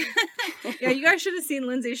guys. Like, Yeah, you guys should have seen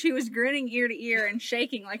Lindsay. She was grinning ear to ear and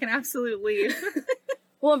shaking like an absolute leaf.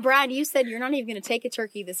 Well, and Brad, you said you're not even going to take a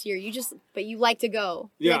turkey this year. But you like to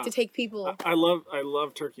go. You like to take people. I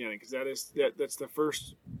love turkey hunting because that's the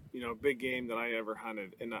first big game that I ever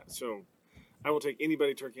hunted, and so I will take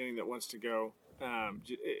anybody turkey hunting that wants to go.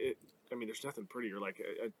 There's nothing prettier. Like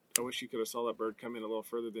I wish you could have saw that bird come in a little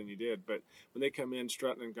further than you did. But when they come in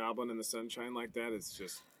strutting and gobbling in the sunshine like that, it's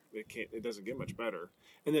just it doesn't get much better.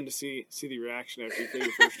 And then to see the reaction after you kill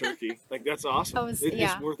your first turkey, like that's awesome.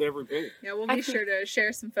 It's worth every penny. Yeah, we'll be sure to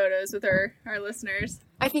share some photos with our listeners.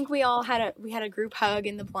 I think we all had a group hug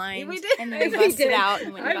in the blind. We did. And then we busted out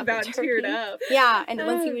and went I and got about the turkey. teared up. Yeah, and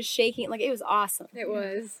once he was shaking, like, it was awesome. it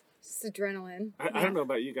was just adrenaline. I don't know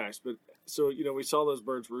about you guys, but so we saw those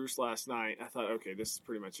birds roost last night. I thought, okay, this is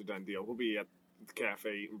pretty much a done deal. We'll be at the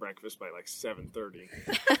cafe eating breakfast by like 7:30,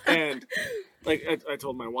 and like I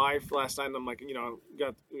told my wife last night, and I'm like,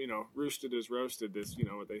 got roosted is roasted is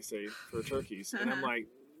what they say for turkeys, and I'm like,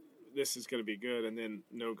 this is gonna be good. And then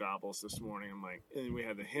no gobbles this morning. I'm like, and then we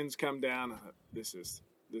had the hens come down. I thought, this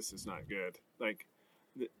is not good. Like,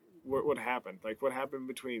 what happened? Like, what happened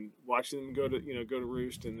between watching them go to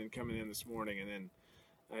roost and then coming in this morning, and then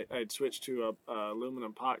I'd switched to a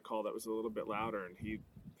aluminum pot call that was a little bit louder, and he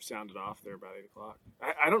sounded off there about 8 o'clock.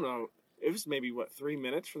 I don't know. It was maybe 3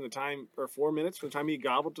 minutes from the time, or 4 minutes from the time he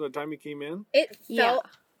gobbled to the time he came in. It felt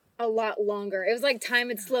a lot longer. It was like time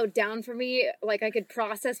had slowed down for me. Like I could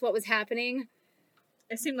process what was happening.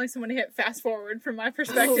 It seemed like someone hit fast forward from my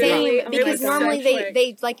perspective. Same, It because was normally so quick.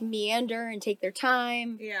 they like meander and take their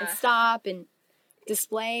time and stop and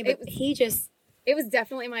display, but he just... It was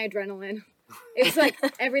definitely my adrenaline. It was like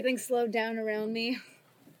everything slowed down around me.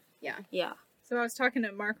 Yeah. So I was talking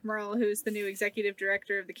to Mark Merle, who's the new executive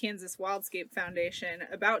director of the Kansas Wildscape Foundation,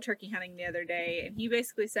 about turkey hunting the other day, and he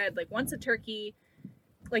basically said, like, once a turkey,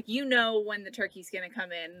 like, you know when the turkey's going to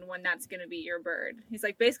come in, when that's going to be your bird. He's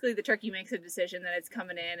like, basically the turkey makes a decision that it's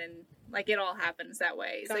coming in, and, like, it all happens that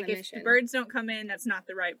way. He's like, if the birds don't come in, that's not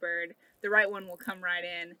the right bird. The right one will come right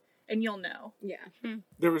in, and you'll know. Yeah.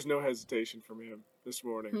 There was no hesitation from him this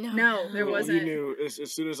morning. No, there wasn't. He knew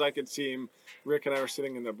as soon as I could see him. Rick and I were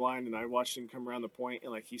sitting in the blind, and I watched him come around the point,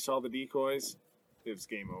 and like he saw the decoys, it was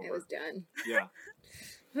game over. It was done.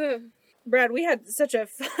 Yeah. Brad, we had such a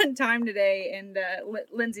fun time today, and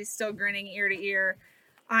Lindsay's still grinning ear to ear.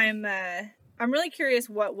 I'm really curious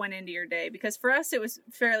what went into your day, because for us it was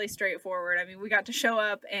fairly straightforward. I mean, we got to show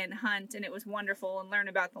up and hunt, and it was wonderful, and learn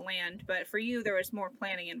about the land. But for you, there was more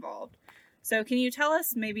planning involved. So can you tell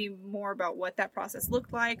us maybe more about what that process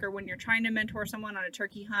looked like, or when you're trying to mentor someone on a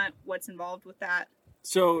turkey hunt, what's involved with that?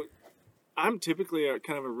 So I'm typically a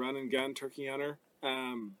kind of a run and gun turkey hunter,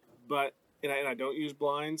 but I don't use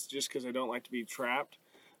blinds just because I don't like to be trapped.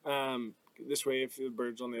 This way, if the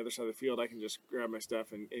bird's on the other side of the field, I can just grab my stuff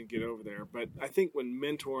and get over there. But I think when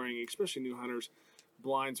mentoring, especially new hunters,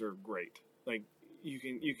 blinds are great. Like, you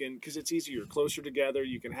can, because it's easier, you're closer together,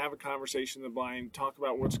 you can have a conversation in the blind, talk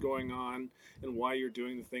about what's going on and why you're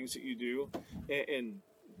doing the things that you do. And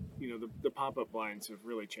you know, the pop-up blinds have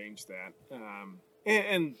really changed that.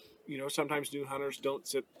 And you know, sometimes new hunters don't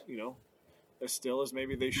sit, you know, as still as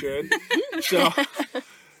maybe they should.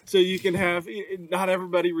 So you can have, not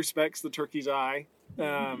everybody respects the turkey's eye,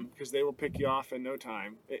 because they will pick you off in no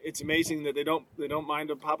time. It's amazing that they don't mind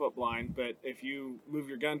a pop-up blind, but if you move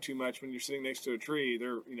your gun too much when you're sitting next to a tree,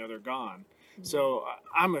 they're gone. So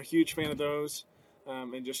I'm a huge fan of those,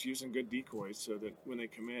 and just using good decoys so that when they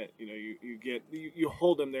commit, you know, you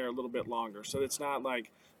hold them there a little bit longer. So it's not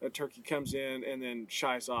like a turkey comes in and then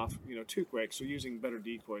shies off, you know, too quick. So using better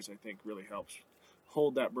decoys, I think, really helps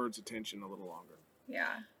hold that bird's attention a little longer.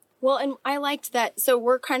 Yeah. Well, and I liked that. So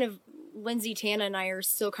we're kind of, Lindsay, Tana, and I are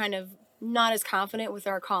still kind of not as confident with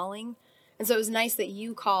our calling. And so it was nice that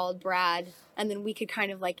you called Brad, and then we could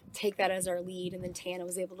kind of like take that as our lead, and then Tana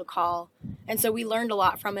was able to call. And so we learned a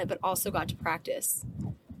lot from it, but also got to practice.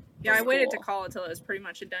 Yeah, I waited to call until it was pretty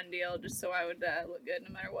much a done deal, just so I would look good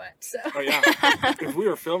no matter what. So. Oh, yeah. If we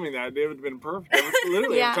were filming that, it would have been perfect.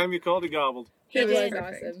 Literally, every time you called, he gobbled. It was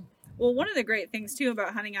awesome. Well, one of the great things, too,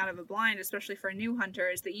 about hunting out of a blind, especially for a new hunter,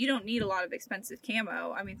 is that you don't need a lot of expensive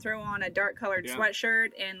camo. I mean, throw on a dark-colored sweatshirt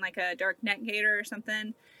and, like, a dark neck gaiter or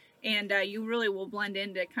something, and you really will blend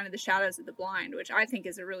into kind of the shadows of the blind, which I think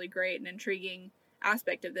is a really great and intriguing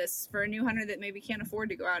aspect of this for a new hunter that maybe can't afford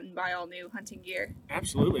to go out and buy all new hunting gear.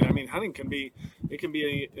 Absolutely. I mean, hunting can be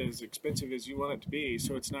as expensive as you want it to be,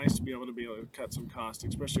 so it's nice to be able to cut some cost,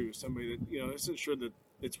 especially with somebody that, you know, isn't sure that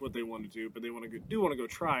it's what they want to do, but they want to go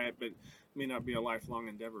try it, but it may not be a lifelong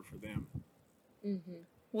endeavor for them. Mm-hmm.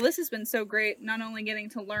 Well, this has been so great, not only getting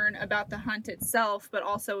to learn about the hunt itself, but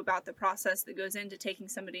also about the process that goes into taking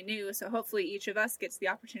somebody new. So hopefully each of us gets the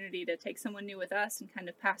opportunity to take someone new with us and kind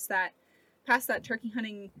of pass that turkey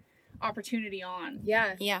hunting opportunity on.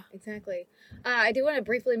 Yeah, exactly. I do want to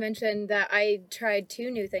briefly mention that I tried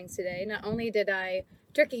 2 new things today. Not only did I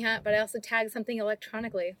turkey hunt, but I also tagged something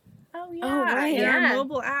electronically. Oh, yeah. Right. In our Yeah.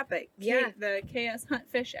 mobile app, the KS Hunt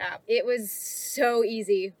Fish app. It was so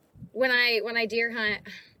easy. When I deer hunt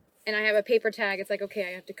and I have a paper tag, it's like, okay,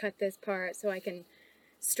 I have to cut this part so I can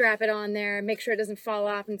strap it on there, make sure it doesn't fall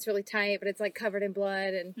off and it's really tight, but it's like covered in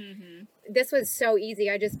blood. And this was so easy.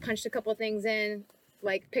 I just punched a couple things in,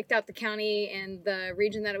 like picked out the county and the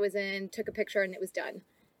region that it was in, took a picture, and it was done.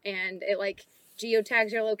 And it like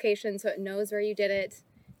geotags your location so it knows where you did it.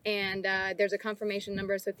 And there's a confirmation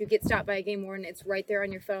number, so if you get stopped by a game warden, it's right there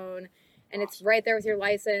on your phone, and it's right there with your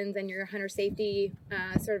license and your hunter safety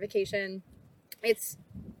certification. It's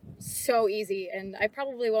so easy, and I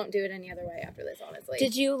probably won't do it any other way after this, honestly.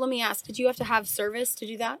 Let me ask, did you have to have service to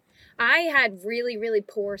do that? I had really, really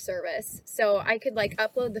poor service, so I could like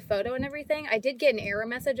upload the photo and everything. I did get an error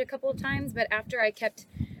message a couple of times, but after I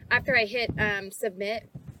hit submit,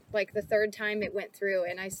 like the 3rd time it went through,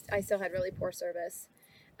 and I still had really poor service.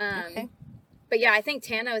 Okay. But yeah, I think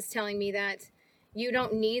Tana was telling me that you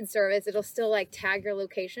don't need service. It'll still like tag your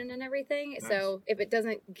location and everything. Nice. So if it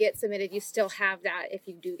doesn't get submitted, you still have that if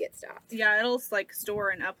you do get stopped. Yeah, it'll like store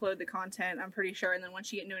and upload the content, I'm pretty sure. And then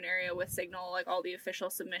once you get into an area with signal, like all the official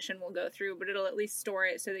submission will go through, but it'll at least store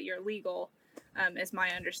it so that you're legal, is my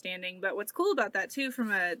understanding. But what's cool about that too,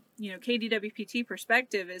 from a KDWPT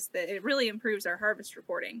perspective, is that it really improves our harvest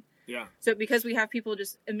reporting. Yeah. So because we have people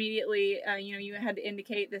just immediately, you had to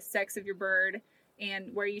indicate the sex of your bird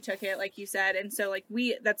and where you took it, like you said. And so like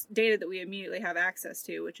that's data that we immediately have access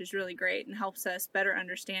to, which is really great and helps us better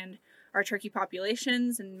understand our turkey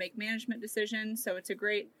populations and make management decisions. So it's a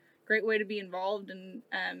great way to be involved and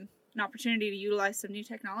an opportunity to utilize some new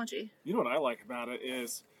technology. You know what I like about it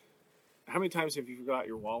is, how many times have you forgot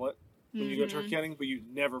your wallet when you go turkey hunting, but you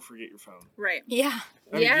never forget your phone? Right. Yeah.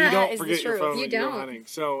 I mean, Yeah, you don't is the forget your truth. phone You when you go don't. hunting.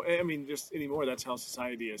 So, I mean, just anymore, that's how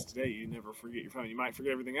society is today. You never forget your phone. You might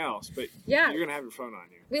forget everything else, but Yeah. you're going to have your phone on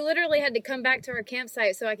you. We literally had to come back to our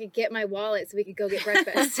campsite so I could get my wallet so we could go get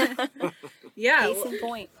breakfast. Yeah. Case in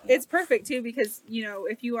point. It's perfect too, because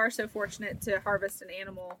if you are so fortunate to harvest an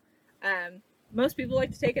animal, most people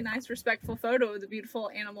like to take a nice respectful photo of the beautiful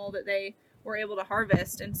animal that they were able to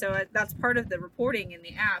harvest, and so that's part of the reporting in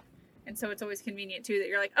the app. And so it's always convenient too that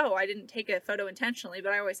you're like, oh, I didn't take a photo intentionally,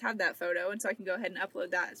 but I always have that photo, and so I can go ahead and upload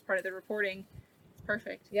that as part of the reporting. It's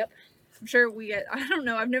perfect. Yep. I'm sure I don't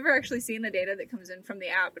know, I've never actually seen the data that comes in from the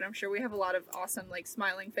app, but I'm sure we have a lot of awesome like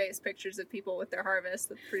smiling face pictures of people with their harvest.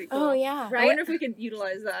 That's pretty cool. Oh yeah. Right? I wonder if we could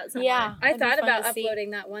utilize that somewhere. Yeah. I That'd be thought fun about to see.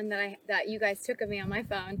 uploading that one that you guys took of me on my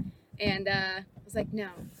phone, and I was like, no,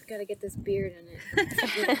 I gotta get this beard in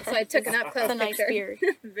it. So I took an up close That's a nice picture. beard.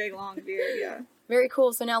 Big long beard, yeah. Very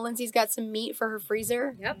cool. So now Lindsay's got some meat for her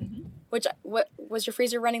freezer. Yep. Which, what was your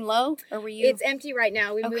freezer running low, or were you? It's empty right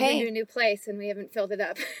now. We moved Okay. into a new place and we haven't filled it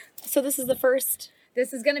up. So this is the first.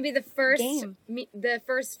 This is going to be the first Game. the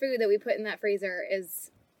first food that we put in that freezer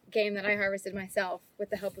is game that I harvested myself with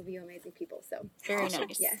the help of you amazing people. So Very Awesome.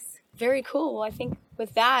 nice. yes. Very cool. Well, I think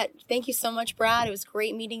with that, thank you so much, Brad. It was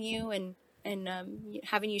great meeting you and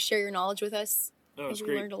having you share your knowledge with us. No, it's We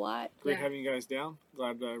great. learned a lot. Great Yeah. having you guys down.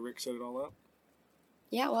 Glad Rick set it all up.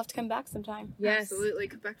 Yeah, we'll have to come back sometime. Yes. Absolutely.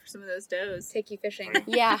 Come back for some of those does. Take you fishing.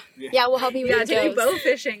 Yeah. Yeah. Yeah, we'll help you with Yeah, your take you dose. bow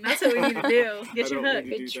fishing. That's what we need to do. Get I your don't hook.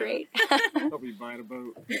 need to Good do trait. I'll be buying a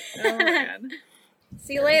boat. Oh, man.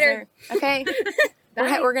 See you later. Okay.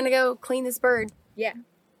 We're going to go clean this bird. Yeah.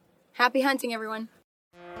 Happy hunting, everyone.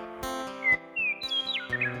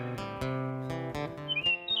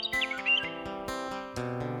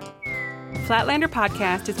 Flatlander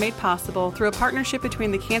Podcast is made possible through a partnership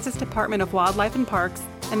between the Kansas Department of Wildlife and Parks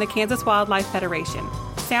and the Kansas Wildlife Federation.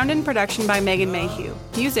 Sound and production by Megan Mayhew.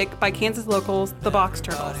 Music by Kansas locals, the Box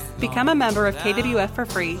Turtles. Become a member of KWF for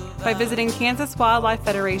free by visiting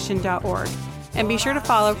kansaswildlifefederation.org. And be sure to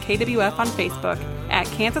follow KWF on Facebook at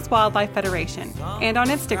Kansas Wildlife Federation and on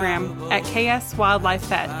Instagram at KS Wildlife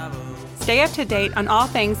Fed. Stay up to date on all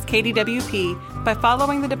things KDWP by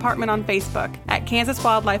following the department on Facebook at Kansas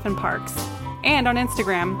Wildlife and Parks and on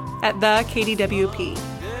Instagram at the KDWP.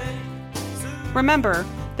 Remember,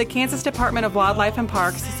 the Kansas Department of Wildlife and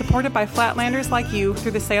Parks is supported by Flatlanders like you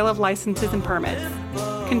through the sale of licenses and permits.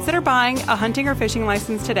 Consider buying a hunting or fishing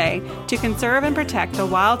license today to conserve and protect the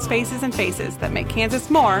wild spaces and faces that make Kansas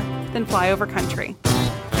more than flyover country.